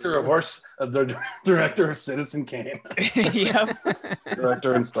 Uh-huh. The director of Citizen Kane. Yep.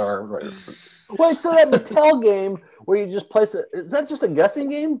 Director and star. Right. Wait, so that Mattel game where you just place it, is that just a guessing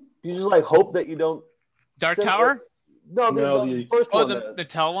game? You just like hope that you don't. Dark Tower? The first one. The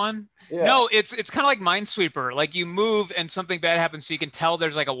Mattel one? Yeah. No, it's kind of like Minesweeper. Like you move and something bad happens, so you can tell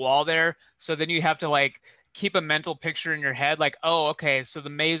there's like a wall there. So then you have to like keep a mental picture in your head, like, oh, okay, so the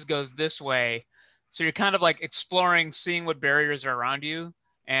maze goes this way. So you're kind of like exploring, seeing what barriers are around you.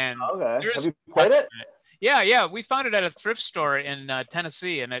 And okay, have you played it? Yeah, we found it at a thrift store in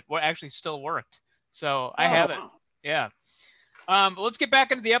Tennessee, and it actually still worked. So I have it. Yeah. Let's get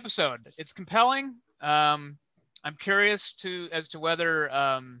back into the episode. It's compelling. I'm curious as to whether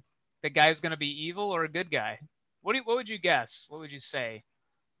the guy's going to be evil or a good guy. What would you guess? What would you say?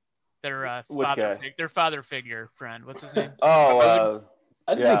 Their father figure friend. What's his name? I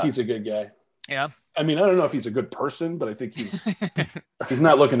think he's a good guy. Yeah. I mean, I don't know if he's a good person, but I think he's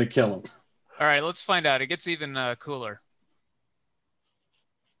not looking to kill him. All right, let's find out. It gets even cooler.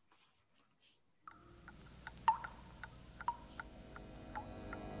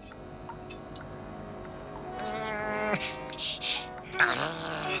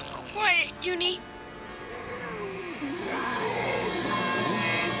 Quiet, Uni.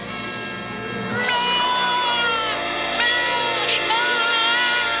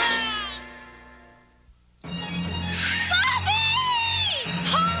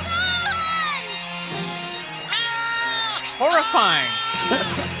 Horrifying.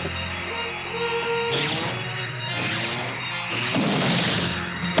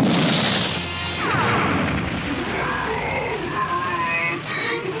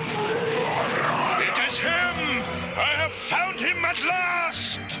 It is him! I have found him at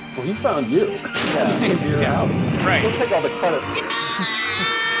last! Well, he found you. Yeah, into your house. Right. We'll take all the credits.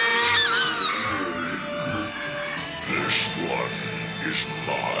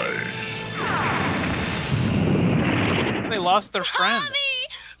 lost their friend.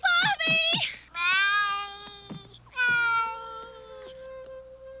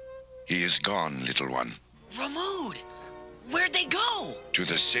 He is gone, little one. Ramood! Where'd they go? To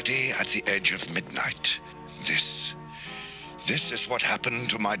the city at the edge of midnight. This is what happened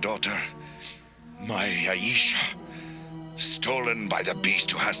to my daughter, my Aisha. Stolen by the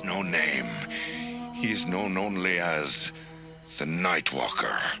beast who has no name. He is known only as the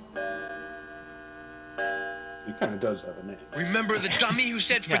Nightwalker. He kind of does have a name. Remember the dummy who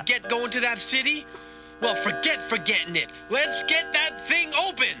said forget going to that city? Well, forget forgetting it. Let's get that thing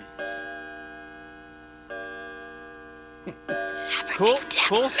open.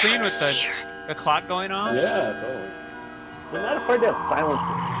 Cool scene with the clock going off. Yeah, totally. They're not afraid to have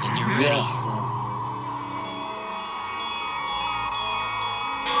silencers. And you're ready.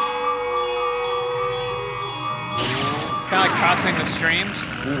 Kind of like crossing the streams.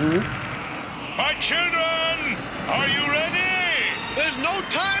 My children, are you ready? There's no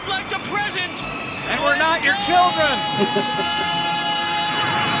time like the present. And we're not your children.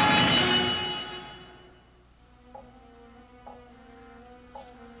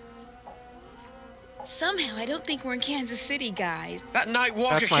 Somehow, I don't think we're in Kansas City, guys. That Nightwalker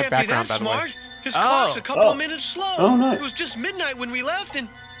That's my can't be that background, by the way. smart. His clock's a couple of minutes slow. Oh, nice. It was just midnight when we left, and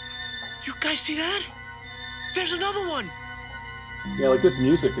you guys see that? There's another one. Yeah, like this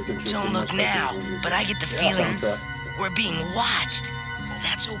music is interesting. Don't look now, but I get the feeling soundtrack. we're being watched.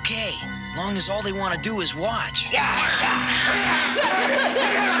 That's okay, long as all they want to do is watch.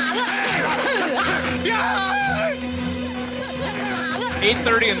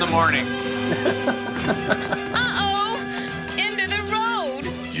 8:30 in the morning. Uh-oh! End of the road!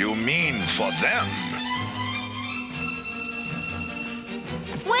 You mean for them?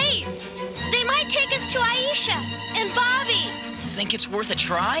 Wait! They might take us to Aisha and Bobby. Think it's worth a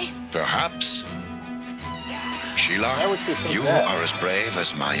try? Perhaps. Sheila, you are as brave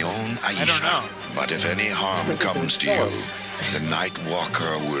as my own Aisha. I don't know. But if any harm comes to you, the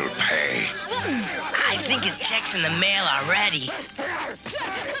Nightwalker will pay. I think his check's in the mail already.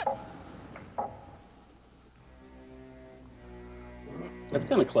 That's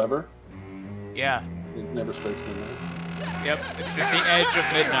kind of clever. Yeah. It never strikes me that. Yep. It's at the edge of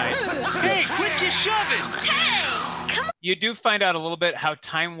midnight. Hey, quit just shoving! You do find out a little bit how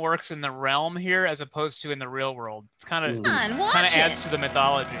time works in the realm here as opposed to in the real world. It's kind of adds to the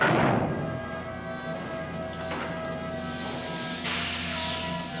mythology.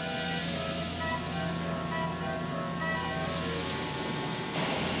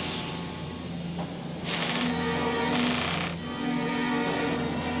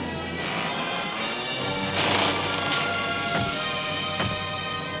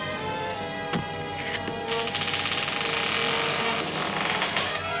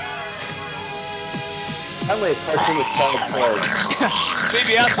 Finally, a cartoon with child slaves.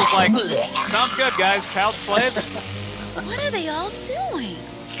 CBS was like, sounds good, guys. Child slaves. What are they all doing?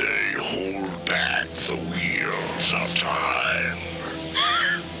 They hold back the wheels of time.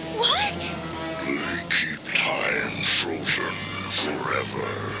 What? They keep time frozen forever.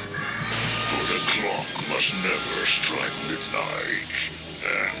 For the clock must never strike midnight.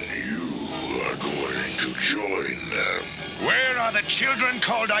 And you are going to join them. Where are the children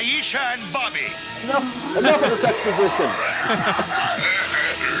called Aisha and Bobby? Enough of this exposition.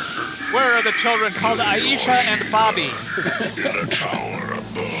 Where are the children called Aisha and Bobby? In a tower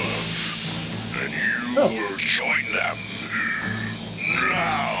above. And you will join them.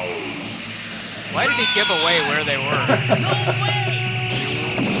 Now. Why did he give away where they were?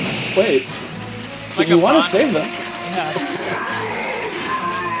 Wait. Like you a want to Bond- save them? Yeah.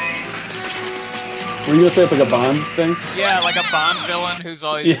 Were you going to say it's like a Bond thing? Yeah, like a Bond villain who's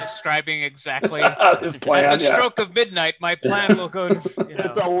always describing exactly His plan, at the yeah. stroke of midnight, my plan will go.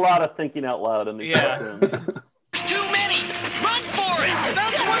 It's a lot of thinking out loud in these cartoons. There's too many! Run for it!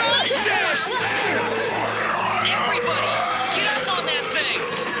 That's what I said! Everybody, get up on that thing!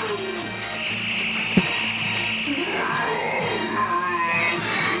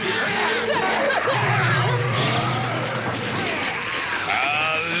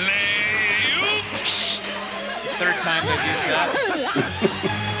 Third time they've used that.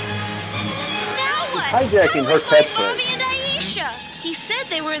 Now what? Hijacking her Bobby catchphrase. and Aisha. He said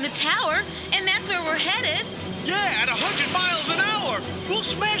they were in the tower, and that's where we're headed. Yeah, at 100 miles an hour. We'll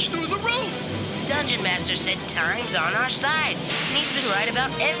smash through the roof. The Dungeon Master said time's on our side, and he's been right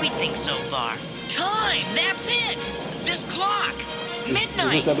about everything so far. Time! That's it! This clock! Does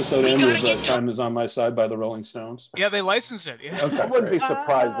Midnight! this episode We end gotta with get Time Is On My Side by the Rolling Stones? Yeah, they licensed it. Yeah. Okay, I wouldn't be great.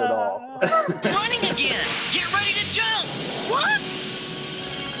 surprised at all. Running again! Get ready to jump! What?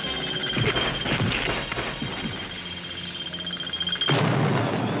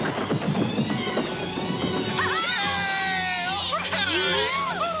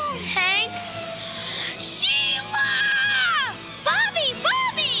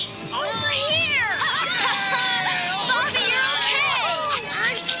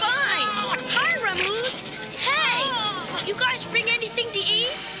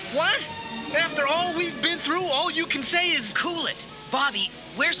 What? After all we've been through, all you can say is... Cool it. Bobby,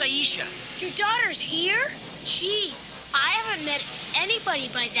 where's Aisha? Your daughter's here? Gee, I haven't met anybody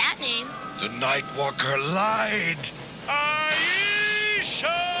by that name. The Nightwalker lied. Aisha!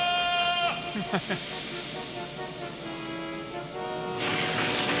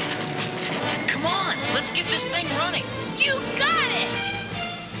 Come on, let's get this thing running. You got it!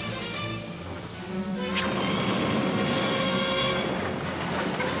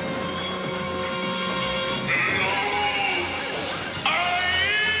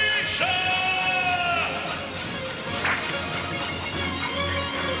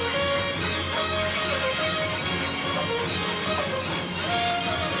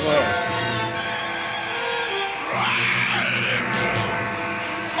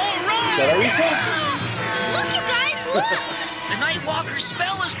 Is that Aisha? Look, you guys, look! The Nightwalker's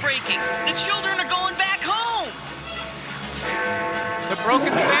spell is breaking. The children are going back home. The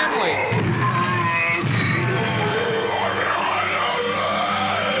broken families.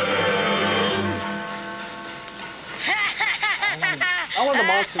 I want the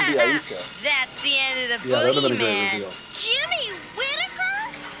monster to be Aisha. That's the end of the Yeah, that would have been a great boogeyman. reveal. Jimmy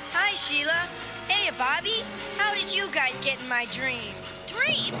Whittaker? Hi, Sheila. Hey, Bobby. How did you guys get in my dream?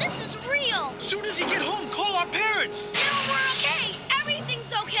 Dream, this is real. Soon as you get home, call our parents. No, we're okay.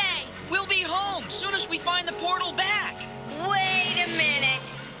 Everything's okay. We'll be home soon as we find the portal back. Wait a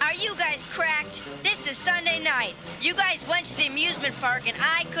minute. Are you guys cracked? This is Sunday night. You guys went to the amusement park and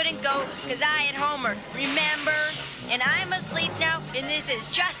I couldn't go because I had homework. Remember? And I'm asleep now, and this is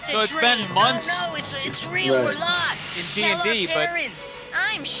just a So it's dream. been months. No, it's real. Right. We're lost. In Tell D&D, our but- parents.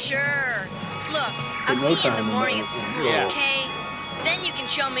 I'm sure. Look, I'll no see you in the time in morning the- at school, Yeah. okay? Then you can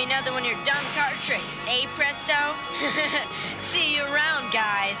show me another one of your dumb card tricks, eh, Presto? See you around,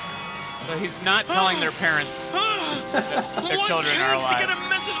 guys. So he's not telling their parents that their One children are chance to get alive. a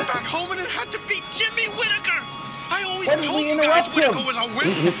message back home, and it had to be Jimmy Whittaker. I always Why did told we you guys interrupt him? Whittaker was a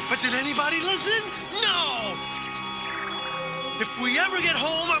wimp, but did anybody listen? No. If we ever get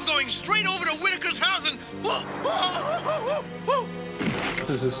home, I'm going straight over to Whittaker's house and... This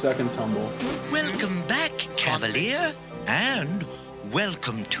is his second tumble. Welcome back, Cavalier. And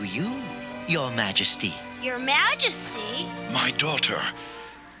welcome to you, Your Majesty. Your Majesty? My daughter,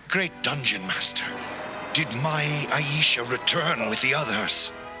 great dungeon master, did my Aisha return with the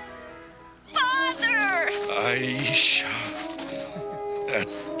others? Father! Aisha, at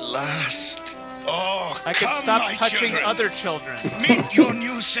last. Oh, I could come, stop my touching children. other children. Meet your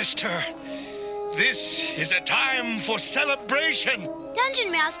new sister. This is a time for celebration. Dungeon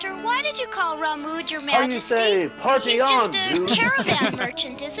Master, why did you call Ramood Your How do you Majesty? say, party He's on, just a dude? caravan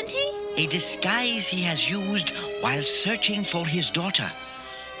merchant, isn't he? A disguise he has used while searching for his daughter.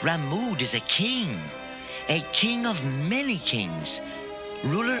 Ramood is a king of many kings,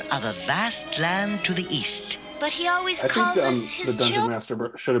 ruler of a vast land to the east. But he always I calls think us the his Dungeon children.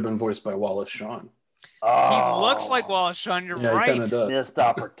 Master should have been voiced by Wallace Shawn. He looks like Wallace Shawn. You're Yeah, he right. kind of does. Missed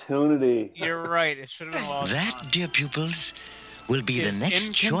opportunity. You're right. It should have been Wallace Shawn. That, dear pupils, will be the It's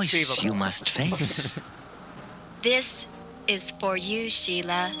next choice inconceivable. you must face. This is for you,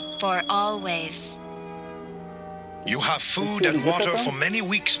 Sheila, for always. You have food Did and you get that water done? for many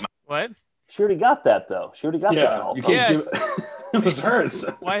weeks, What? She already got that, though. She already got that. Yeah, all you from- Yeah. can't give it was hers.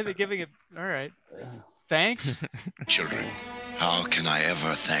 Why are they giving it? All right. Thanks. children. How can I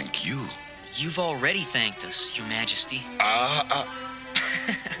ever thank you? You've already thanked us, Your Majesty.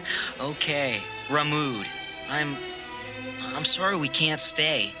 Okay, Ramood. I'm sorry we can't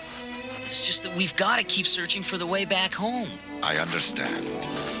stay. It's just that we've got to keep searching for the way back home. I understand.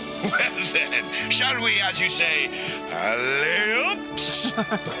 Well then, shall we, as you say, alley-oops?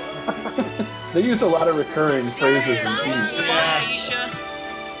 They use a lot of recurring phrases. Goodbye,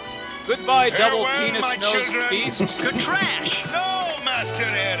 Aisha. Goodbye, double Farewell, penis my nosed children. beast. Good trash. No, Master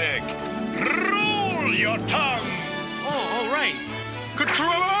Eric. Rule your tongue. Oh, all right. Good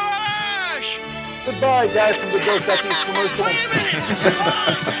trash! Goodbye, guys from the Dos Equis commercial. Wait a minute!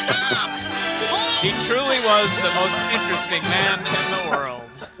 He truly was the most interesting man in the world.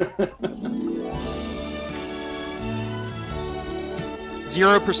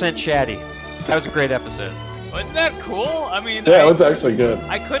 0% Shaddy. That was a great episode. Wasn't that cool? I mean, Yeah, it was actually good.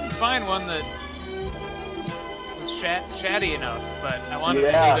 I couldn't find one that was chatty enough, but I wanted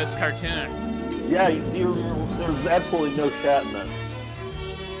Yeah. to do this cartoon. Yeah, there's absolutely no chat in this.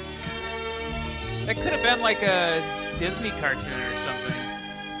 That could have been like a Disney cartoon or something.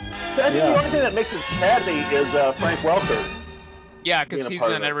 So I think Yeah. the only thing that makes it chatty is Frank Welker. Yeah, because being a he's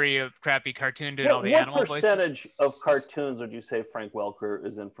part in of it. every crappy cartoon doing all the What animal voices. percentage of cartoons would you say Frank Welker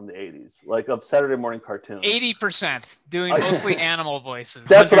is in from the 80s? Like of Saturday morning cartoons? 80% doing mostly animal voices.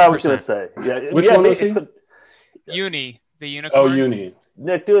 That's what I was going to say. Yeah. Which one was he? Uni, the unicorn. Oh, Uni.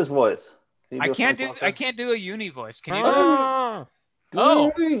 Nick, do his voice. I can't do a Uni voice. Can you? Oh,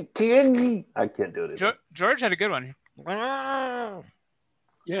 Oh, I can't do it either. George had a good one.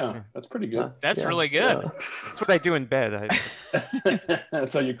 Yeah, that's pretty good. That's really good. That's what I do in bed.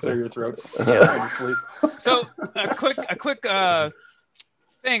 That's how you clear your throat. So a quick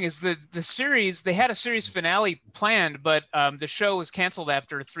thing is the series. They had a series finale planned, but the show was canceled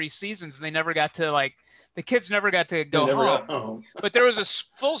after 3 seasons, and they never got to the kids never got to go home. But there was a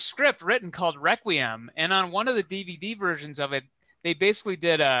full script written called Requiem, and on one of the DVD versions of it, they basically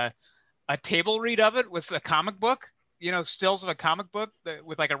did a table read of it with a comic book, stills of a comic book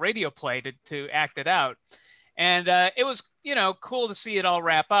with like a radio play to act it out. And it was, cool to see it all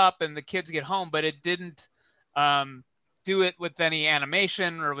wrap up and the kids get home, but it didn't do it with any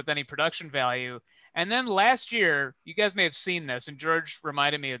animation or with any production value. And then last year, you guys may have seen this, and George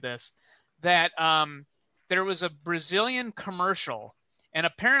reminded me of this, that there was a Brazilian commercial, and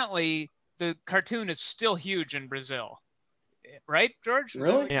apparently the cartoon is still huge in Brazil. Right, George?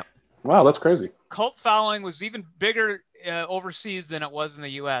 Really? Yeah. Wow, that's crazy. Cult following was even bigger overseas than it was in the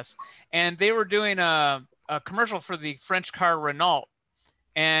U.S. And they were doing a commercial for the French car Renault,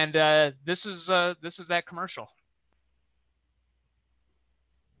 and this is that commercial.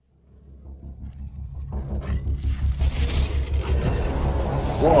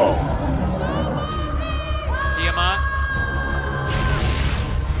 Whoa. Tiamat.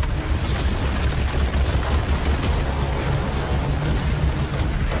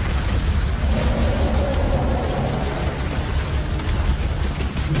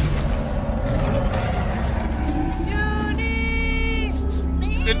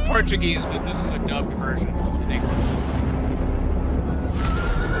 It's in Portuguese, but this is a dubbed version in English.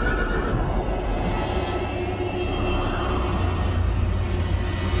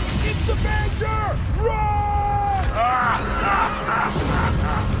 It's the Avenger! Run!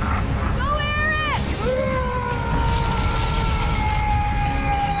 Go, Eric!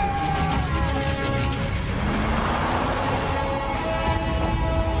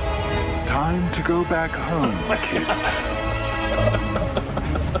 Time to go back home, kids.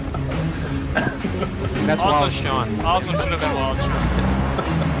 That's also Wallace Shawn. Also should have been Wallace Shawn.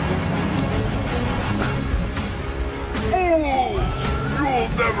 You'll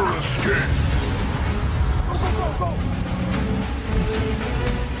never escape. Go, go, go, go.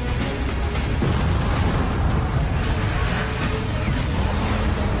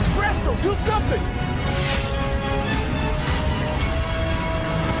 Presto, do something!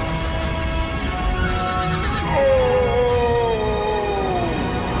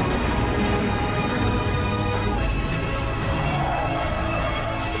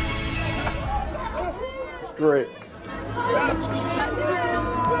 Great.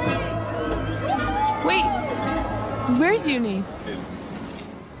 Wait, where's Uni?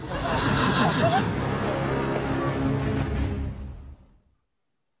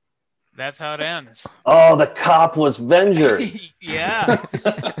 That's how it ends. Oh, the cop was Venger. Yeah.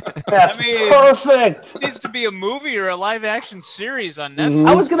 That's perfect. It needs to be a movie or a live action series on Netflix.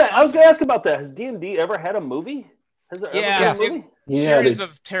 I was gonna ask about that. Has D&D ever had a movie? Has there ever been a movie? Series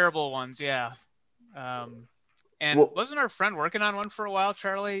of terrible ones. Yeah. And wasn't our friend working on one for a while,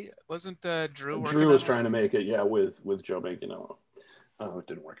 Charlie? Wasn't Drew working Drew was on trying to make it, with Joe Manganiello. Oh, it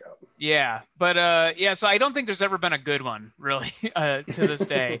didn't work out. Yeah, but so I don't think there's ever been a good one, really, to this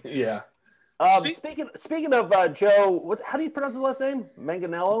day. Yeah. Speaking of Joe, how do you pronounce his last name?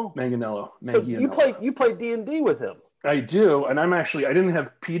 Manganiello. Manganiello. So you played D&D with him. I do, and I didn't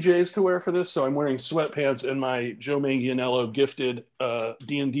have PJs to wear for this, so I'm wearing sweatpants and my Joe Manganiello gifted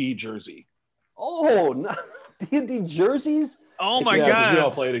D&D jersey. Oh, no. D&D jerseys? Oh my God! God! We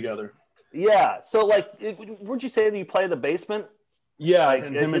all play together. Yeah. So, would you say that you play in the basement? Yeah,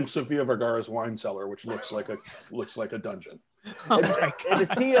 and him in Sofia Vergara's wine cellar, which looks like a dungeon. And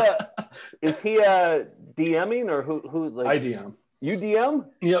is he DMing or who? I DM. You DM?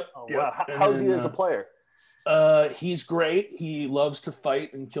 Yep. Oh, yep. wow. How's he as a player? He's great. He loves to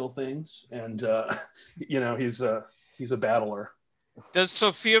fight and kill things, and he's a battler. Does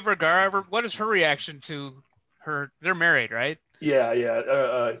Sofia Vergara ever? What is her reaction to her? They're married, right?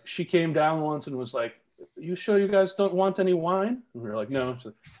 Yeah. She came down once and was like, "You sure you guys don't want any wine?" And we were like, "No."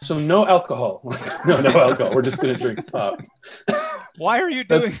 So no alcohol. No alcohol. We're just gonna drink pop. Why are you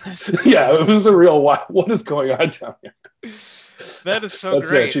doing this? Yeah, it was a real. What is going on down here? That is so That's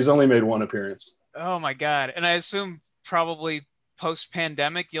great. it. She's only made one appearance. Oh my God! And I assume probably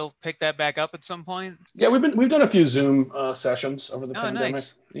post-pandemic, you'll pick that back up at some point? Yeah, we've done a few Zoom sessions over the pandemic.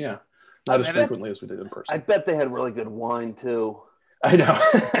 Nice. Yeah, not as frequently as we did in person. I bet they had really good wine too. I know.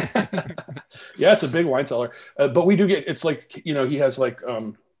 Yeah, it's a big wine cellar, but we do get. It's like, you know, he has like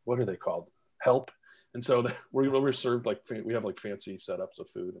what are they called? Help, and so we're served like we have like fancy setups of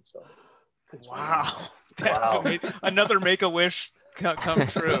food and stuff. Wow, that's another Make-A-Wish come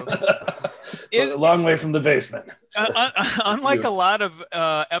true. A long way from the basement. Unlike a lot of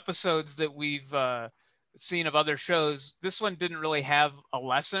episodes that we've seen of other shows, this one didn't really have a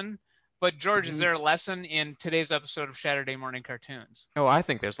lesson. But George, is there a lesson in today's episode of Saturday Morning Cartoons? Oh, I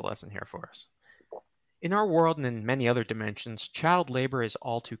think there's a lesson here for us. In our world and in many other dimensions, child labor is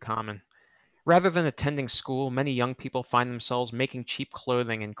all too common. Rather than attending school, many young people find themselves making cheap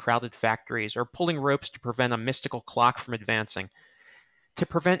clothing in crowded factories or pulling ropes to prevent a mystical clock from advancing. To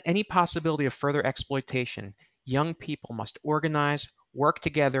prevent any possibility of further exploitation, young people must organize, work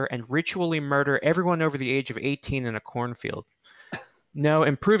together, and ritually murder everyone over the age of 18 in a cornfield. No,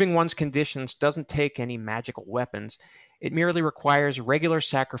 improving one's conditions doesn't take any magical weapons. It merely requires regular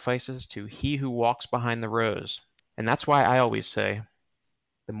sacrifices to He who walks behind the rows. And that's why I always say,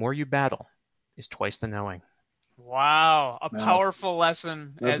 the more you battle is twice the knowing. Wow, a powerful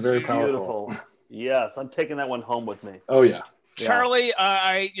lesson. That's very powerful. Yes, I'm taking that one home with me. Oh yeah. Charlie,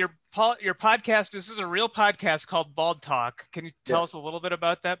 your podcast, this is a real podcast called Bald Talk. Can you tell us a little bit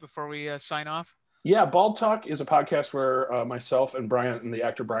about that before we sign off? Yeah, Bald Talk is a podcast where myself and Brian and the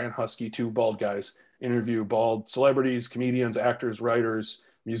actor Brian Husky, two bald guys, interview bald celebrities, comedians, actors, writers,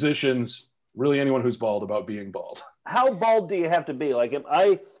 musicians, really anyone who's bald about being bald. How bald do you have to be? Like,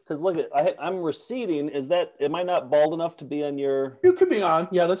 because look, I'm receding. Am I not bald enough to be on your? You could be on.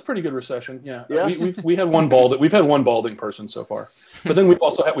 Yeah, that's pretty good recession. Yeah. We had one bald. We've had one balding person so far, but then we've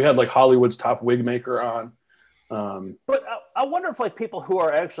also had like Hollywood's top wig maker on. But I wonder if like people who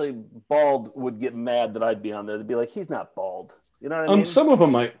are actually bald would get mad that I'd be on there. They'd be like, he's not bald. You know what I mean? Some of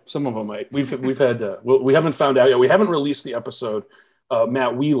them might. We've had. We haven't found out yet. We haven't released the episode.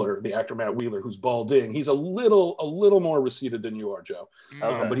 Matt Wheeler, the actor Matt Wheeler, who's balding. He's a little more receded than you are, Joe.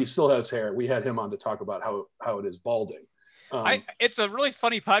 But he still has hair. We had him on to talk about how it is balding. It's a really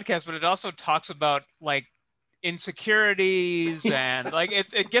funny podcast, but it also talks about like insecurities and like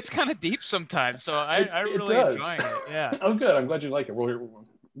it gets kind of deep sometimes. So I really enjoying it. Yeah. Oh, good. I'm glad you like it.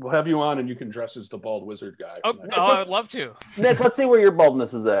 We'll have you on, and you can dress as the bald wizard guy. I'd love to. Nick, let's see where your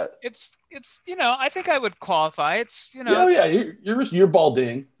baldness is at. It's I think I would qualify. You're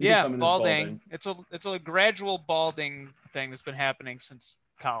balding. Balding. It's a gradual balding thing that's been happening since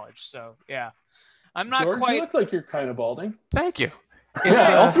college. So yeah, I'm not George, quite. You look like you're kind of balding. Thank you.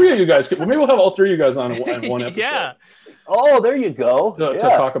 All three of you guys. Maybe we'll have all three of you guys on one episode. Yeah. Oh, there you go. To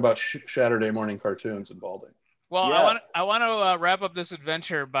talk about Saturday morning cartoons and balding. Well, yes. I want to wrap up this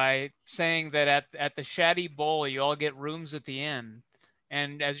adventure by saying that at the Shady Bowl, you all get rooms at the inn.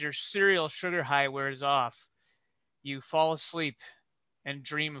 And as your cereal sugar high wears off, you fall asleep and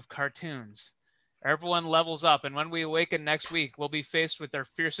dream of cartoons. Everyone levels up, and when we awaken next week, we'll be faced with our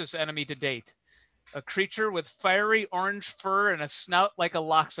fiercest enemy to date. A creature with fiery orange fur and a snout like a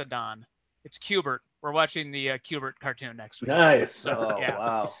loxodon. It's Cubert. We're watching the Cubert cartoon next week. Nice. So,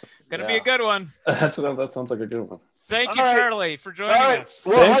 wow. Gonna be a good one. That sounds like a good one. Thank you, Charlie, for joining us.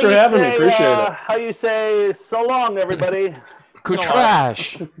 Well, thanks for having me. Appreciate it. How you say so long, everybody? Good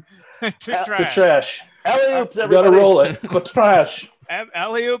trash. Good trash. Alley-oops, everybody. You gotta roll it. Good trash.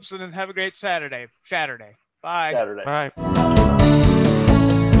 Alley-oops, and then have a great Saturday. Bye. Saturday. Bye.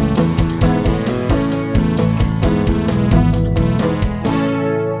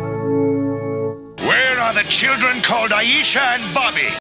 Where are the children called Aisha and Bobby?